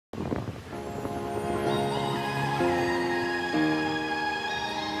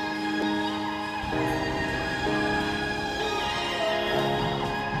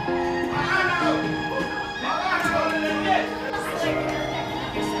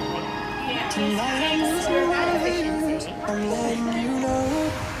Tonight I'm losing my haters. I'm letting you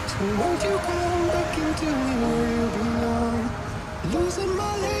know. So won't you come back into me where you belong? Losing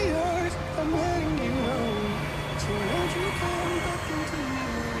my layers. I'm letting you know. So won't you come back into me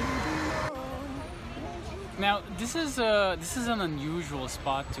where you belong? Now this is an unusual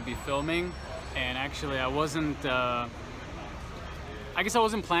spot to be filming, and actually I guess I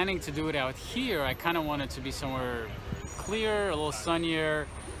wasn't planning to do it out here. I kind of wanted to be somewhere clear, a little sunnier,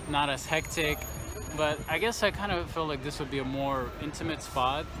 not as hectic, but I guess I kind of felt like this would be a more intimate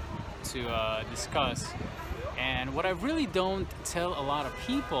spot to discuss. And what I really don't tell a lot of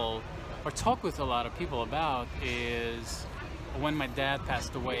people or talk with a lot of people about is when my dad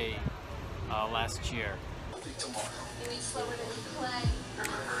passed away last year.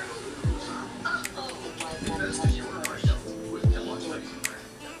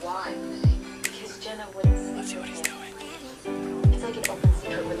 Why? Because Jenna wouldn't sleep. Let's see what he's doing. It's like an open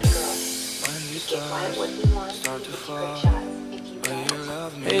secret with the girl. Just get quiet what you want, you take great shots. If you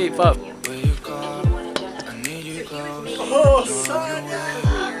don't, Hey, pup. and you want a Jenna, Oh, son!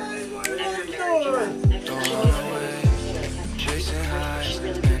 chasing highs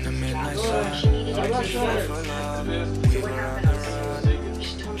in the midnight sun. She needed to for love. We were on the run.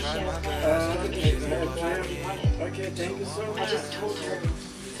 She told me she had a plan. Okay, thank you so I much. just told her.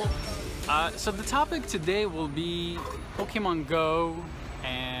 So the topic today will be Pokemon Go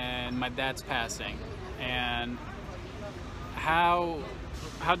and my dad's passing, and how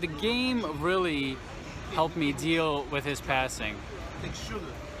the game really helped me deal with his passing. Think sugar, and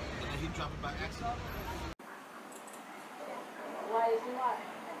then he dropped it by accident.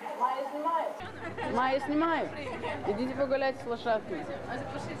 Майя, снимаю. Идите погулять с лошадкой.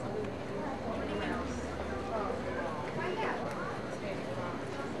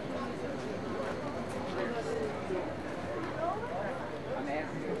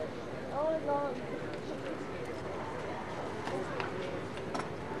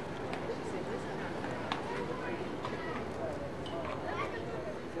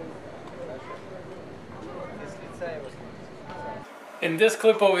 In this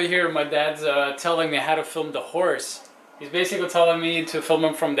clip over here, my dad's telling me how to film the horse. He's basically telling me to film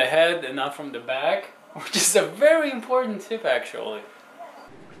him from the head and not from the back, which is a very important tip actually.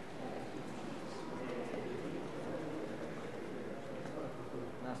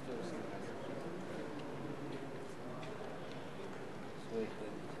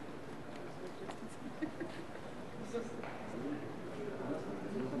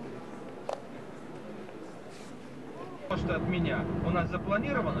 Что от меня у нас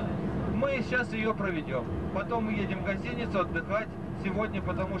запланировано, мы сейчас ее проведем. Потом мы едем в гостиницу отдыхать сегодня,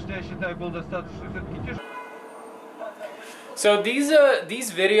 потому что я считаю, был достаточно все-таки тяжело. So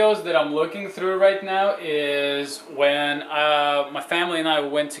these videos that I'm looking through right now is when my family and I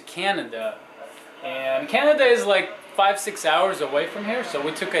went to Canada, and Canada is like 5-6 hours away from here, so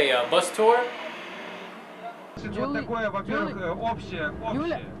we took a bus tour. Вот такое, во-первых, общее.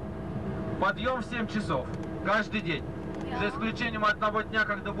 Подъем в 7 часов каждый день. За исключением одного дня,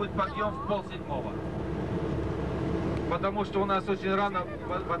 когда будет подъем в 6:30. Потому что у нас очень рано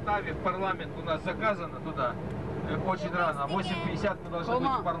в Оттаве, в парламент у нас заказано туда. Очень рано. 8:50 мы должны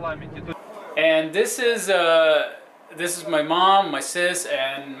быть в парламенте. And this is my mom, my sis,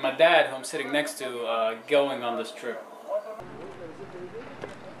 and my dad, who I'm sitting next to, going on this trip.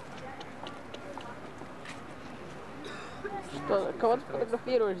 Что, кого ты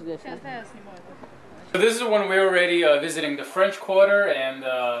фотографируешь здесь? So this is when we were already visiting the French Quarter, and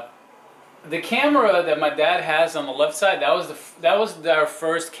the camera that my dad has on the left side, that was our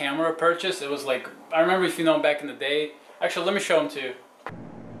first camera purchase. It was like, I remember, if you know, back in the day. Actually, let me show him to you.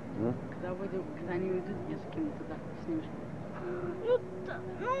 Когда они уйдут, я скину туда, снимешь. You're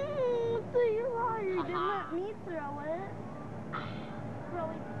lying. You didn't let me throw it.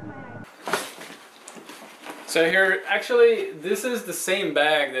 Really, my. So here, actually, this is the same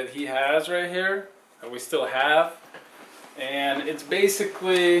bag that he has right here, that we still have. And it's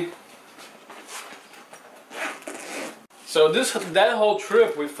basically... So that whole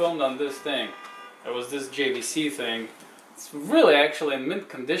trip we filmed on this thing. It was this JVC thing. It's really actually in mint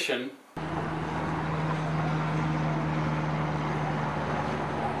condition.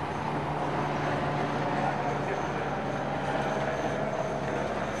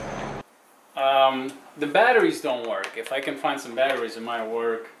 The batteries don't work. If I can find some batteries, it might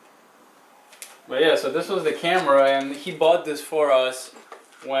work. But yeah, so this was the camera, and he bought this for us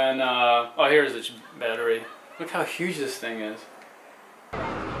when, oh, here's the battery. Look how huge this thing is.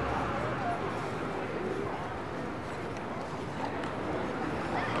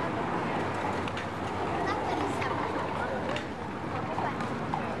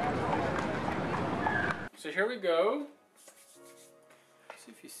 So here we go. Let's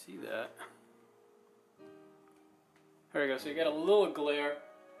see if you see that. There we go. So you got a little glare,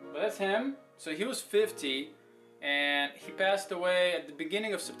 but that's him. So he was 50, and he passed away at the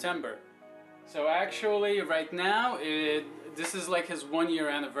beginning of September. So actually, right now, this is like his 1-year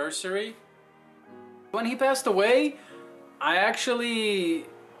anniversary. When he passed away, I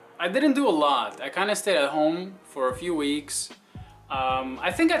didn't do a lot. I kind of stayed at home for a few weeks. I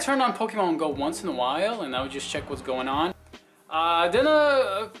think I turned on Pokemon Go once in a while, and I would just check what's going on. Then,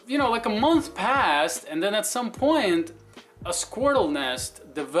 you know, like a month passed, and then at some point, a Squirtle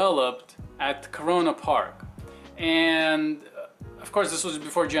Nest developed at Corono Park. And of course, this was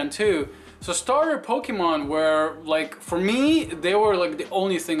before Gen 2. So starter Pokemon were, like, for me, they were like the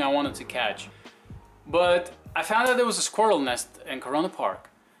only thing I wanted to catch. But I found out there was a Squirtle Nest in Corono Park.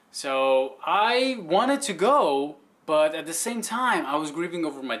 So I wanted to go, but at the same time, I was grieving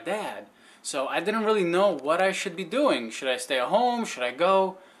over my dad. So I didn't really know what I should be doing. Should I stay at home? Should I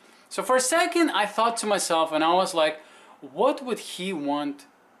go? So for a second, I thought to myself, and I was like, what would he want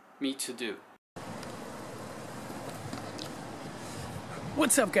me to do?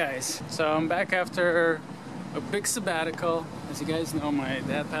 What's up, guys? So I'm back after a big sabbatical. As you guys know, my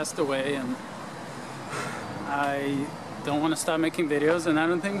dad passed away, and I don't want to stop making videos, and I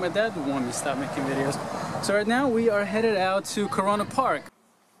don't think my dad would want me to stop making videos. So right now we are headed out to Corono Park.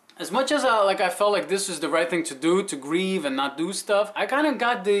 As much as I felt like this was the right thing to do, to grieve and not do stuff, I kind of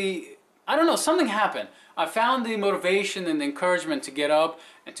got I don't know, something happened. I found the motivation and the encouragement to get up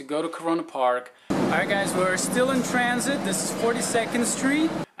and to go to Corono Park. Alright guys, we're still in transit. This is 42nd Street.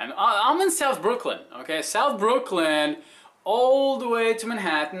 And I'm in South Brooklyn, okay? South Brooklyn, all the way to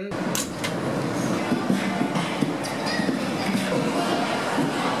Manhattan.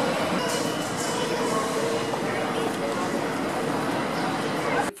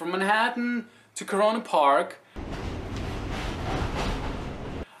 From Manhattan to Corono Park.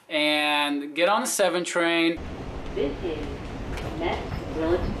 And get on the 7 train. This is Metz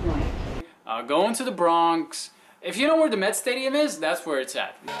Relative Point. Go into the Bronx. If you know where the Met Stadium is, that's where it's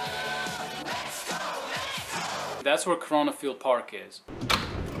at. That's where Corono Field Park is.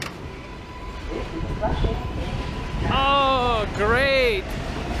 Oh, great!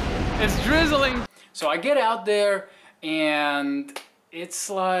 It's drizzling. So I get out there, and it's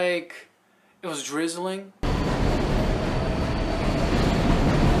like it was drizzling.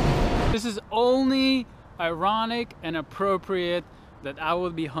 This is only ironic and appropriate that I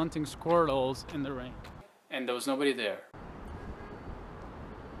would be hunting squirtles in the rain. And there was nobody there.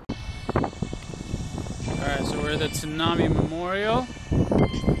 Alright, so we're at the Tsunami Memorial.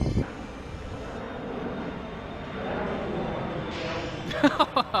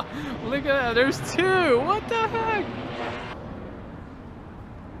 Look at that, there's 2! What the heck?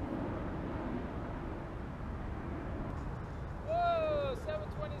 Whoa,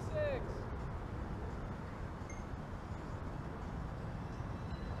 726!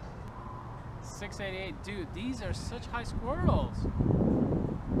 688, dude, these are such high squirtles.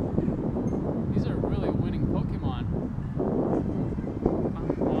 These are really winning Pokemon.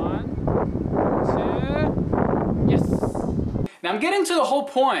 1, 2, yes. Now I'm getting to the whole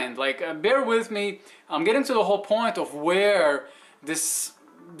point, like bear with me, I'm getting to the whole point of where this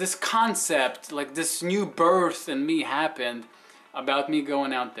concept, like this new birth in me happened about me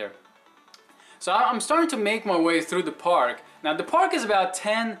going out there. So I'm starting to make my way through the park. Now the park is about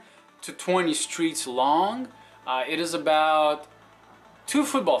 10 to 20 streets long. It is about 2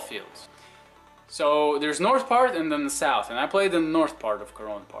 football fields. So there's north part and then the south, and I played in the north part of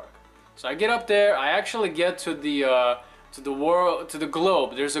Corono Park. So I get up there, I actually get to the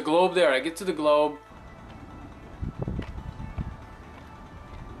globe. There's a globe there. I get to the globe.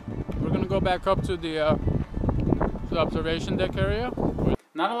 We're gonna go back up to the observation deck area.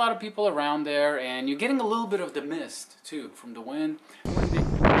 Not a lot of people around there, and you're getting a little bit of the mist too from the wind. Windy.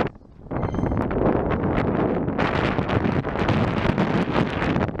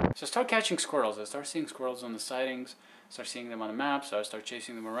 So I start catching squirrels. I start seeing squirrels on the sightings. I start seeing them on the map, so I start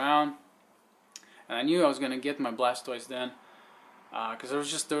chasing them around. And I knew I was gonna get my Blastoise then, because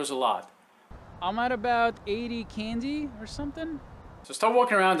there was a lot. I'm at about 80 candy or something. So I start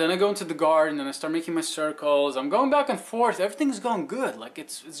walking around, then I go into the garden, and I start making my circles. I'm going back and forth. Everything's going good. Like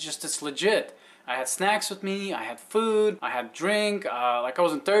it's legit. I had snacks with me. I had food. I had drink. Like I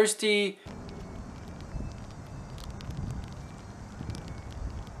wasn't thirsty.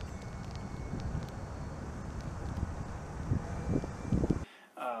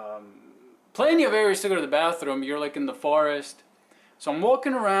 Plenty of areas to go to the bathroom. You're like in the forest. So I'm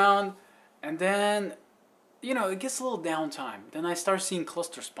walking around, and then, you know, it gets a little downtime. Then I start seeing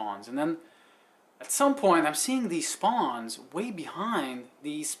cluster spawns, and then at some point I'm seeing these spawns way behind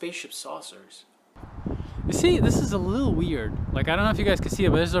these spaceship saucers. You see, this is a little weird. Like, I don't know if you guys can see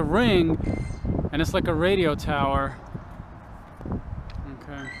it, but there's a ring and it's like a radio tower.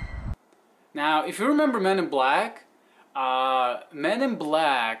 Okay. Now, if you remember Men in Black, Men in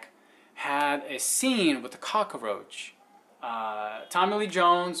Black had a scene with the cockroach. Tommy Lee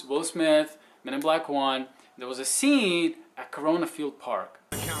Jones, Will Smith, Men in Black 1. There was a scene at Corono Field Park.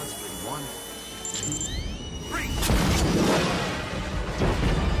 Counts for 1, 2, 3.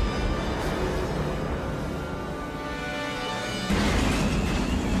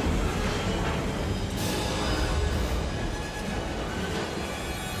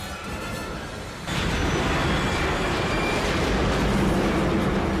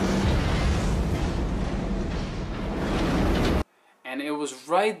 And it was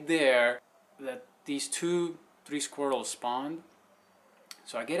right there that these 2-3 squirrels spawned.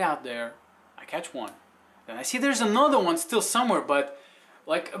 So I get out there, I catch one. Then I see there's another one still somewhere, but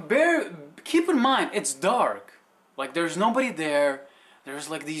like keep in mind, it's dark. Like there's nobody there. There's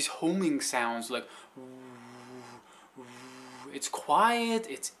like these homing sounds, like it's quiet,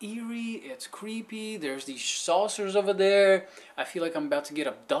 it's eerie, it's creepy. There's these saucers over there. I feel like I'm about to get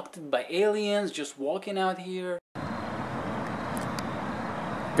abducted by aliens just walking out here.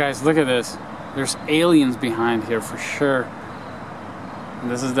 Guys, look at this. There's aliens behind here for sure.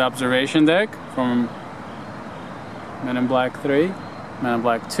 And this is the observation deck from Men in Black 3, Men in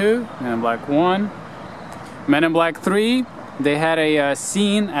Black 2, Men in Black 1. Men in Black 3, they had a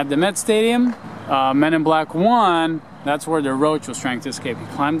scene at the Metz Stadium. Men in Black 1, that's where the roach was trying to escape. He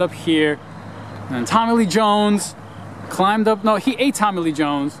climbed up here. And then Tommy Lee Jones climbed up, no, he ate Tommy Lee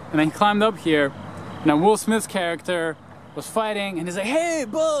Jones. And then he climbed up here. And then Will Smith's character was fighting, and he's like, "Hey,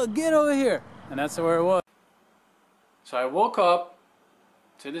 bug, get over here!" And that's where it was. So I woke up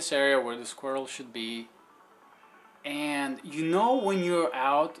to this area where the squirrel should be, and you know when you're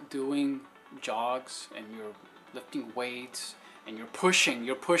out doing jogs and you're lifting weights and you're pushing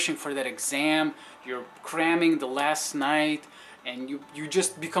for that exam, you're cramming the last night, and you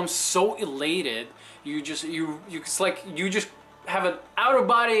just become so elated. It's like you just have an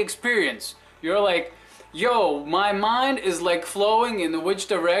out-of-body experience. You're like, yo, my mind is like flowing in which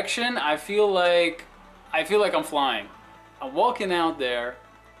direction. I feel like I'm flying. I'm walking out there,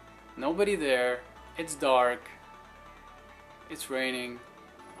 nobody there, it's dark, it's raining,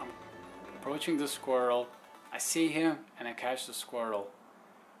 I'm approaching the squirrel, I see him and I catch the squirrel.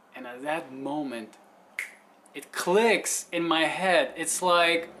 And at that moment, it clicks in my head. It's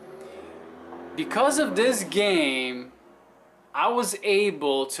like, because of this game, I was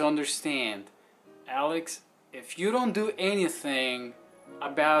able to understand, Alex, if you don't do anything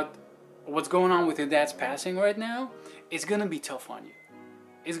about what's going on with your dad's passing right now, it's gonna be tough on you.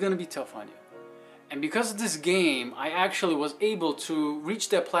 It's gonna be tough on you. And because of this game, I actually was able to reach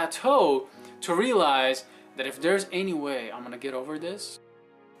that plateau to realize that if there's any way I'm gonna get over this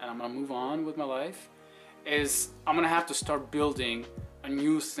and I'm gonna move on with my life, is I'm gonna have to start building a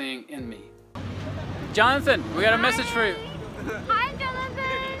new thing in me. Jonathan, we got a message for you. Hi, Jonathan.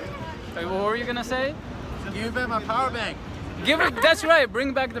 Wait, what were you gonna say? Give me my power bank. Give it, that's right,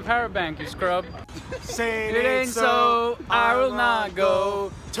 bring back the power bank, you scrub. Say It ain't so, I will not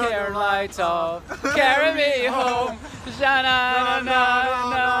go. Turn lights off, carry me home.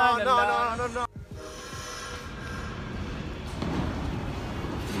 No.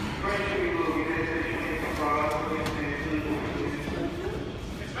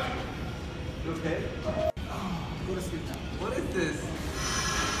 Okay. Go to sleep now. What is this?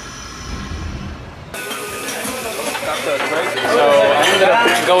 So I ended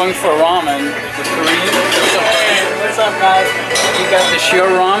up going for ramen. What's up, guys? You got the Shea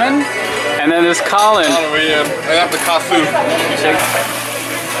ramen, and then there's Colin. I got the kafu.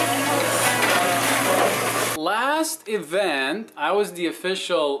 Last event, I was the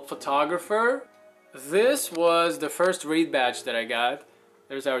official photographer. This was the first raid badge that I got.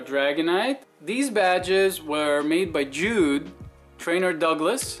 There's our Dragonite. These badges were made by Jude, Trainer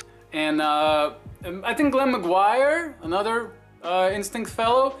Douglas, and I think Glenn McGuire, another Instinct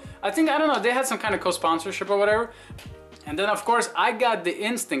fellow. I don't know, they had some kind of co-sponsorship or whatever. And then of course I got the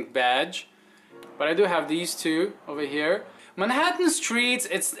Instinct badge, but I do have these two over here. Manhattan Streets,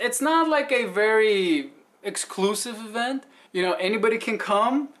 it's not like a very exclusive event. You know, anybody can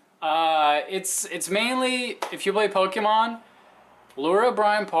come. It's mainly, if you play Pokemon, lure up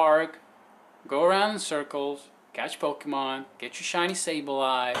Bryant Park, go around in circles, catch Pokemon, get your shiny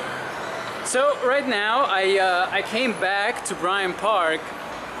Sableye. So right now I came back to Bryant Park,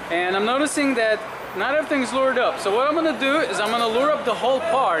 and I'm noticing that not everything's lured up. So what I'm gonna do is I'm gonna lure up the whole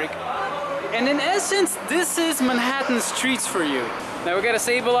park, And in essence, this is Manhattan streets for you. Now we got a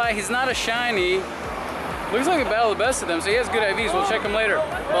Sableye, he's not a shiny. Looks like a battle of the best of them, so he has good IVs, we'll check him later.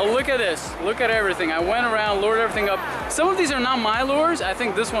 But look at this, look at everything. I went around, lured everything up. Some of these are not my lures. I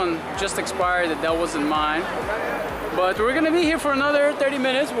think this one just expired, that wasn't mine. But we're gonna be here for another 30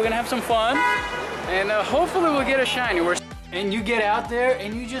 minutes. We're gonna have some fun. And hopefully we'll get a shiny. And you get out there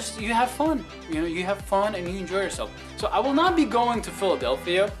and you have fun. You know, you have fun and you enjoy yourself. So I will not be going to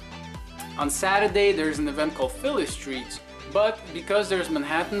Philadelphia. On Saturday, there's an event called Philly Streets. But because there's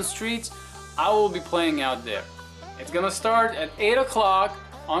Manhattan Streets, I will be playing out there. It's gonna start at 8 o'clock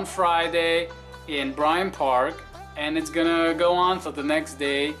on Friday in Bryant Park. And it's gonna go on till the next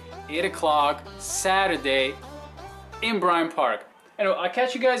day, 8 o'clock, Saturday in Bryant Park. Anyway, I'll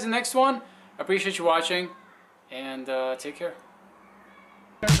catch you guys in the next one. I appreciate you watching. And take care.